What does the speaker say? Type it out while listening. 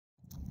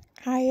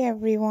Hi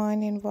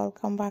everyone and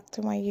welcome back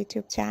to my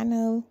YouTube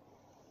channel.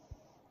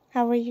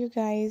 How are you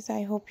guys?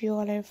 I hope you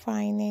all are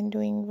fine and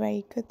doing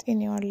very good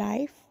in your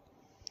life.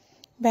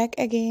 Back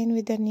again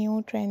with the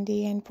new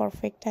trendy and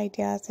perfect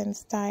ideas and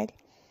style.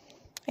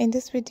 In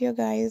this video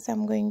guys,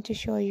 I'm going to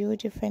show you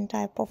different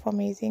type of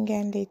amazing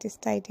and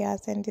latest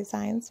ideas and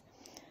designs.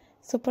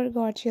 Super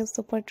gorgeous,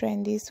 super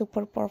trendy,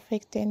 super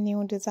perfect and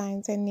new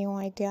designs and new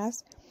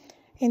ideas.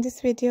 In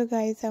this video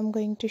guys, I'm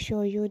going to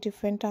show you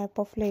different type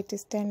of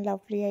latest and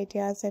lovely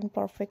ideas and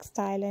perfect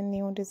style and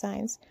new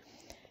designs.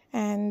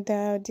 And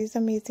these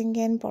amazing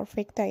and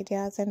perfect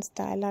ideas and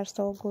style are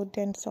so good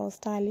and so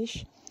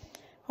stylish.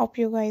 Hope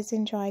you guys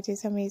enjoy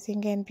these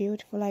amazing and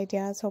beautiful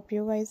ideas. Hope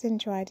you guys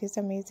enjoy this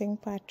amazing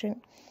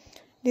pattern.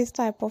 This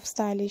type of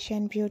stylish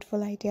and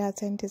beautiful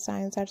ideas and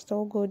designs are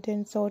so good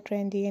and so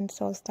trendy and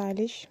so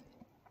stylish.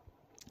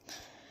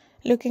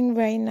 Looking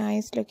very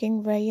nice,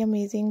 looking very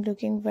amazing,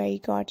 looking very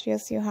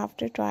gorgeous. You have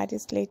to try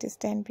this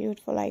latest and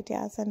beautiful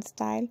ideas and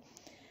style.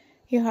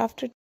 You have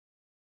to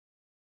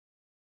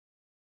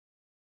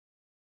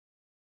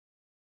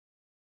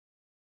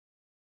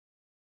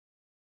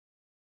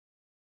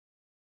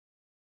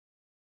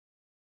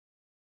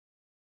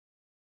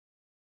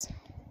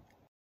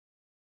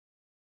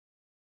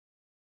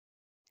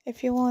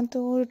If you want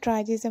to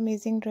try these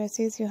amazing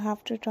dresses, you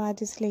have to try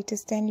this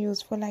latest and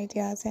useful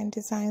ideas and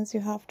designs. You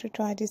have to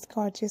try this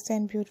gorgeous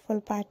and beautiful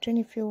pattern.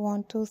 If you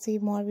want to see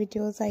more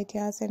videos,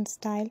 ideas and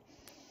style,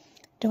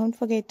 don't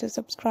forget to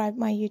subscribe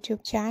my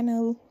YouTube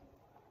channel.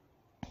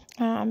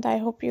 And I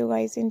hope you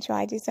guys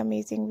enjoy this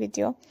amazing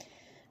video.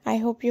 I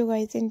hope you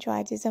guys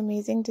enjoy these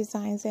amazing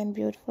designs and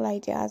beautiful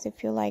ideas.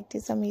 If you like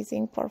these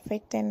amazing,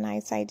 perfect and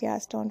nice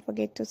ideas, don't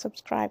forget to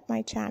subscribe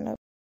my channel.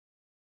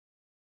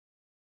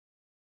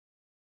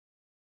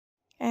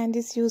 And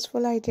these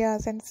useful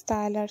ideas and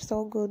style are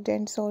so good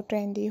and so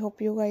trendy. Hope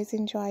you guys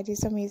enjoy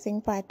this amazing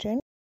pattern.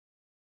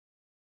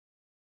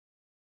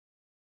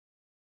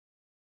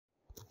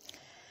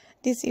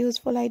 These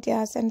useful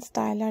ideas and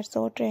style are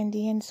so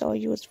trendy and so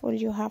useful.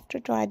 You have to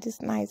try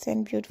this nice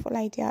and beautiful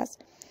ideas.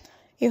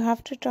 You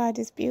have to try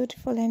this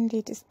beautiful and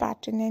latest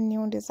pattern and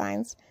new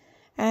designs.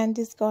 And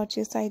these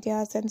gorgeous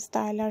ideas and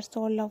style are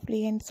so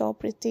lovely and so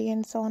pretty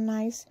and so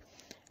nice.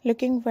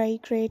 Looking very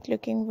great,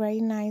 looking very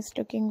nice,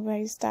 looking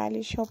very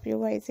stylish. Hope you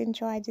guys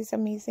enjoy these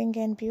amazing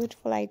and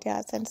beautiful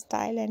ideas and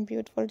style and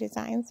beautiful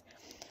designs.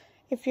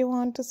 If you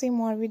want to see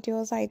more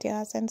videos,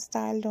 ideas and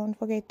style, don't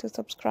forget to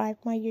subscribe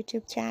my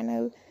YouTube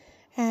channel.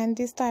 And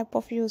this type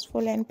of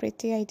useful and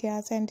pretty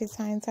ideas and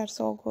designs are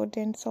so good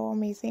and so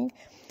amazing.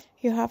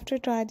 You have to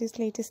try these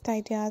latest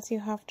ideas. You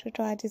have to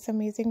try these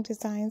amazing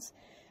designs,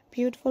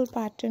 beautiful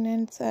pattern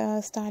and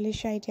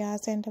stylish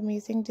ideas and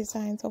amazing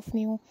designs of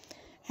new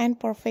and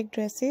perfect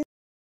dresses.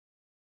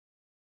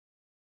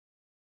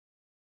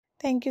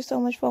 Thank you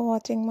so much for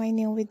watching my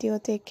new video.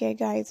 Take care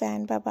guys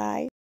and bye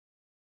bye.